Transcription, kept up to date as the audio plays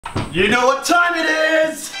You know what time it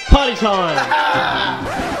is! Party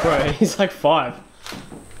time! Bro, he's like 5.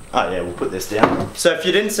 Oh yeah, we'll put this down. So if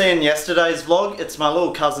you didn't see in yesterday's vlog, it's my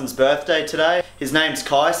little cousin's birthday today. His name's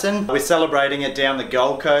Kyson. We're celebrating it down the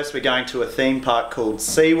Gold Coast. We're going to a theme park called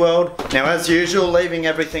SeaWorld. Now as usual, leaving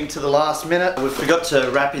everything to the last minute. We forgot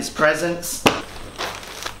to wrap his presents.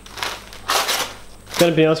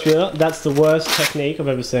 Gonna be honest with you, that's the worst technique I've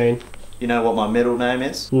ever seen. You know what my middle name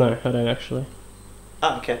is? No, I don't actually.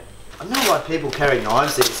 Oh, okay. I don't know why people carry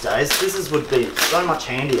knives these days. Scissors would be so much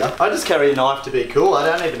handier. I just carry a knife to be cool. I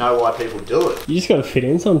don't even know why people do it. You just gotta fit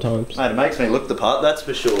in sometimes. Mate, it makes me look the part, that's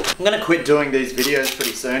for sure. I'm gonna quit doing these videos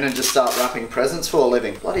pretty soon and just start wrapping presents for a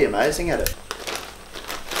living. Bloody amazing at it.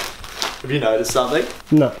 Have you noticed something?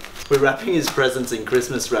 No. We're wrapping his presents in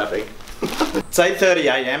Christmas wrapping. It's 8:30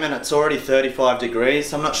 AM and it's already 35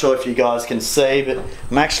 degrees. I'm not sure if you guys can see, but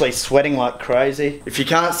I'm actually sweating like crazy. If you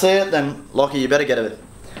can't see it, then Lockie, you better get a...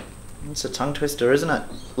 It's a tongue twister, isn't it?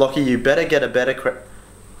 Lockie, you better get a better...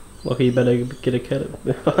 Lockie, you better get a cat.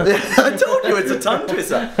 I told you it's a tongue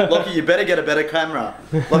twister. Lockie, you better get a better camera.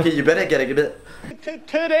 Lockie, you better get a bit...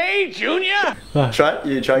 Today, Junior! Try,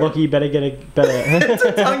 you try. Lockie, you better get a better... It's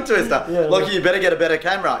a tongue twister. Yeah, Lockie, you better get a better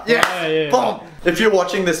camera. Yeah. Boom! If you're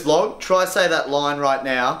watching this vlog, try say that line right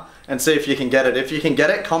now and see if you can get it. If you can get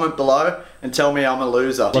it, comment below and tell me I'm a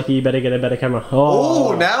loser. Lockie, you better get a better camera.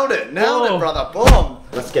 Oh, nailed it. Nailed it, brother. Boom!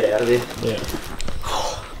 Let's get out of here. Yeah.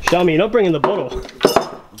 Shammi, you're not bringing the bottle.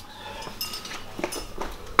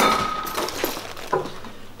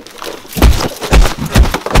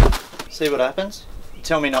 See what happens?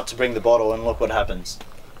 Tell me not to bring the bottle and look what happens.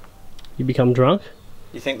 You become drunk?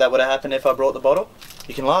 You think that would have happened if I brought the bottle?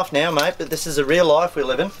 You can laugh now, mate, but this is a real life we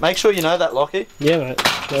live in. Make sure you know that, Lockie. Yeah,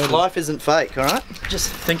 mate. Life isn't fake, alright? Just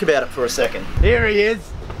think about it for a second. Here he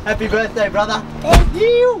is. Happy birthday, brother. Thank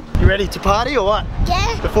you. You ready to party or what?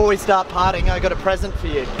 Yeah. Before we start partying, I got a present for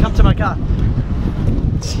you. Come to my car.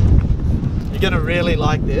 You're gonna really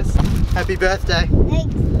like this. Happy birthday.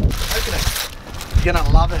 Thanks. Open it. You're gonna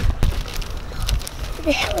love it. What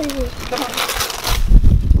the hell is it? Come on.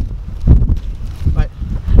 Wait.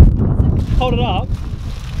 Hold it up.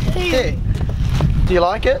 Here. Do you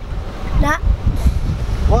like it? Nah,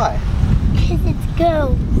 Why? because it's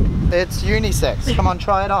girls. It's unisex. Come on,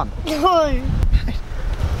 try it on. No.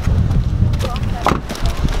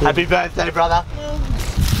 Happy birthday, brother.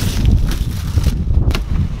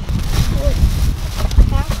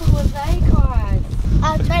 How cool are they, guys?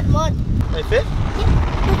 I'll try them on. They fit?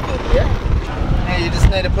 Yeah. Yeah. Now you just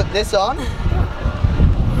need to put this on.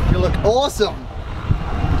 You look awesome.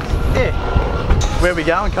 Here. Where are we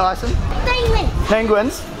going, Kyson? Penguin.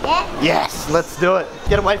 Penguins? Yeah. Yes, let's do it.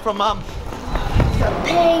 Get away from Mum.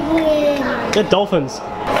 Penguin. They're dolphins.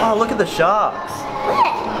 Oh, look at the sharks.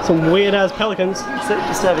 Where? Some weird ass pelicans. See,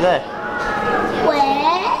 just over there. Where?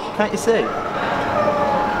 Can't you see?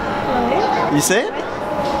 Where? You see it?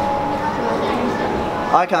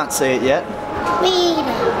 I can't see it yet. Me.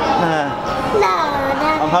 Nah. No,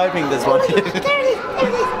 I'm hoping there's one. There it is.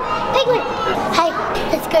 Penguin. Hey,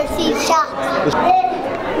 let's go see the sharks.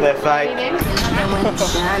 They're fake.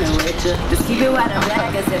 Just keep it wide and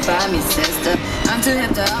black as if I'm your sister. I'm too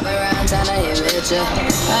hip to hop around trying to hit with ya. I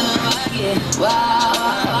know I get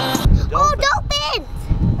wow. Oh, dolphins!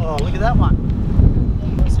 Oh, look at that one.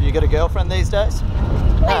 So you got a girlfriend these days?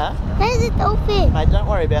 Nah. There's a dolphin. Mate, don't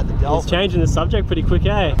worry about the It's dolphin. changing the subject pretty quick,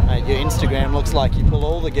 eh? Mate, your Instagram looks like you pull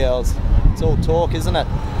all the girls. It's all talk, isn't it?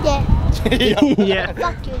 Yeah. Yeah.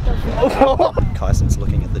 Fuck you, dolphin. Kyson's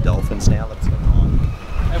looking at the dolphins now. Let's go on.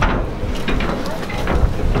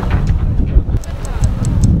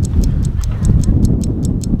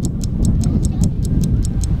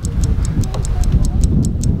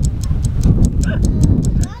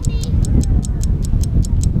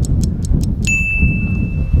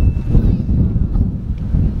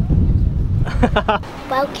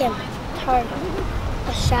 Welcome to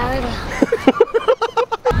Australia.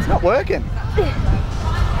 It's not working.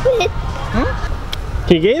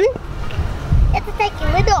 Can you get anything? You have to take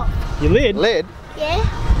your lid off. Your lid? Lid? Yeah?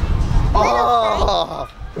 Oh!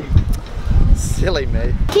 Silly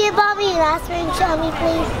me. Can you buy me an ice cream, Shammi,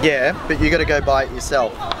 please? Yeah, but you got to go buy it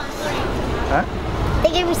yourself. Huh?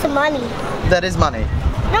 They give me some money. That is money.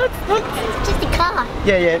 No, it's not. It's just a car.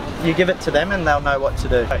 Yeah, you give it to them and they'll know what to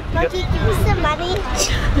do. No, can you give me some money?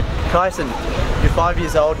 Kyson, you're 5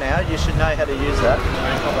 years old now. You should know how to use that.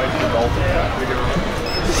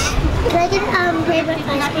 Can I get favorite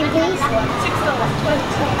ice cream, please?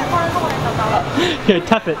 Here,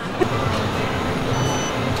 tap it.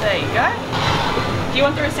 There you go. Do you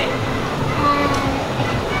want the receipt?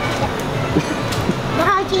 No,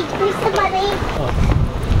 can you give me some money?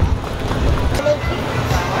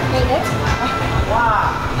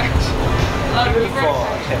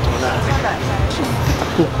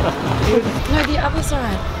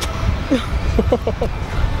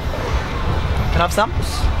 Can I have some?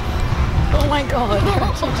 Oh my god.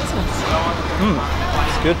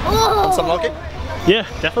 It's good. Want some locket? Yeah,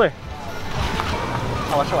 definitely.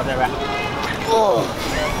 Oh, I'll try that.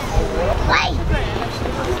 Wait.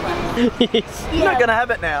 You're not gonna have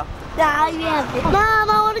it now. Nah, you have it. Mom,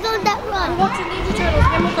 I want to go on that ride. What's the Ninja Turtles?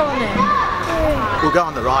 Then we'll go on there. We'll go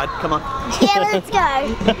on the ride. Come on. Yeah, let's go.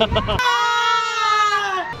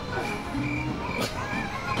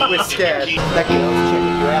 We're scared. That girl's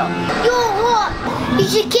checking you out. You're what? You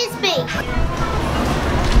should kiss me.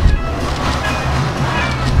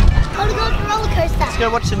 I want to go on the roller coaster. Let's go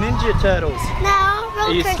watch the Ninja Turtles. No, roller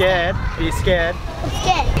Are you coaster. scared? Are you scared? I'm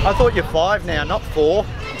scared. I thought you're 5 now, not 4.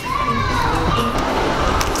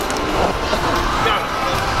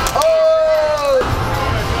 Oh!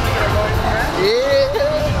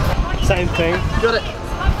 Yeah! Same thing. Got it.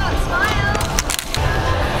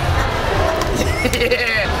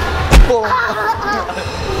 Yeah! Oh.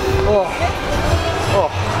 Oh.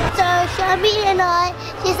 So Shammi and I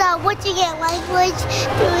just watching our language,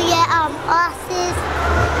 doing our classes.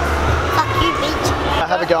 Fuck you, bitch. I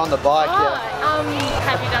have a go on the bike, yeah.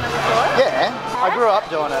 Have you done it before? Yeah, I grew up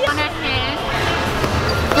doing it. On a hand.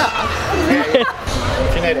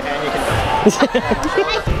 If you need a hand, you can.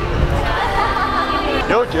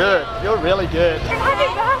 You're good. You're really good. Happy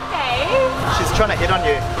birthday. She's trying to hit on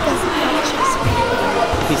you.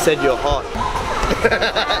 He said you're hot.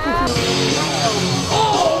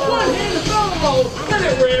 One hand throw roll, let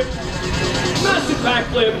it rip. Massive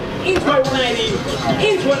backflip, into a 180,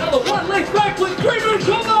 into another one leg backflip, 3-move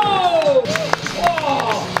combo!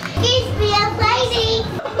 Oh. Kiss me, I'm lady.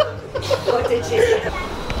 What did you do?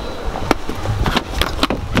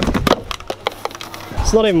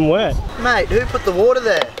 It's not even wet. Mate, who put the water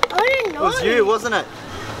there? I don't It know. was you, wasn't it?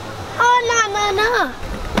 Oh, no.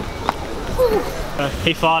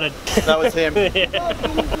 He farted. That was him.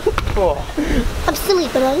 Oh. I'm silly,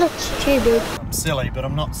 but I'm not stupid. I'm silly, but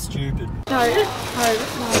I'm not stupid. No.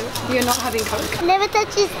 You're not having Coke. Never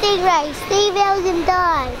touch a stingray. Steve Elgin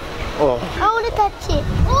died. Oh. I want to touch it.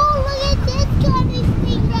 Oh, look at this tiny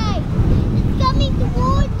stingray. It's coming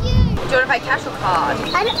towards you. Do you want to pay cash or card?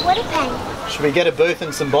 I don't want to pay. Should we get a booth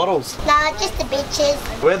and some bottles? Nah, just the bitches.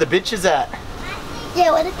 Where the bitches at?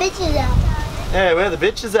 Yeah, where the bitches are. Yeah, where the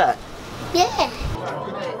bitches at? Yeah.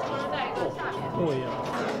 Oh yeah.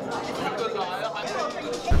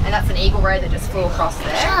 And that's an eagle ray that just flew across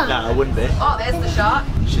there. No, it wouldn't be. Oh, there's the shark.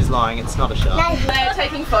 She's lying, it's not a shark. No. They're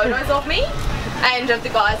taking photos of me and of the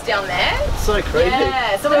guys down there. It's so creepy.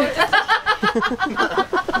 Yeah, so we were just...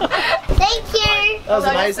 Thank you. That was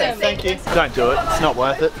amazing, thank you. Don't do it, it's not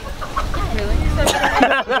worth it.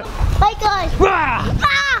 Bye, guys. Ah!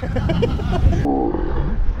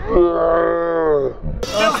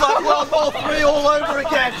 Feels like World War 3 all over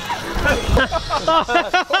again.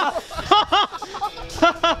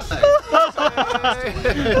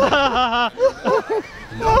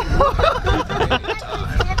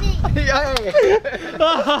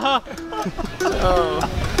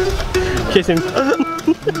 Kiss him.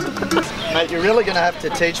 Mate, you're really going to have to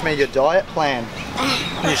teach me your diet plan.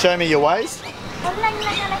 Can you show me your ways?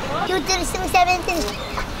 You do some 17.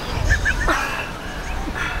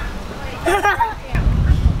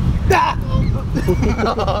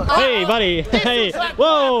 Hey, buddy. Hey.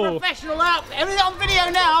 Whoa. Professional outfit. Everything on video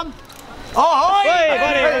now. Oh, Hey,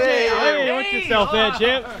 buddy. Hey, watch yourself there,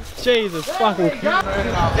 champ. Jesus fucking.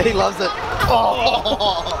 He loves it.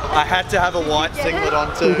 Oh. I had to have a white singlet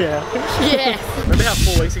on too. Yeah. Remember how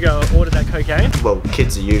 4 weeks ago I ordered that cocaine? Well,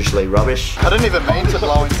 kids are usually rubbish. I didn't even mean to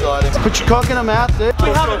blow inside him. Put your cock in her mouth, dude. We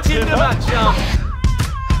have a Tinder match.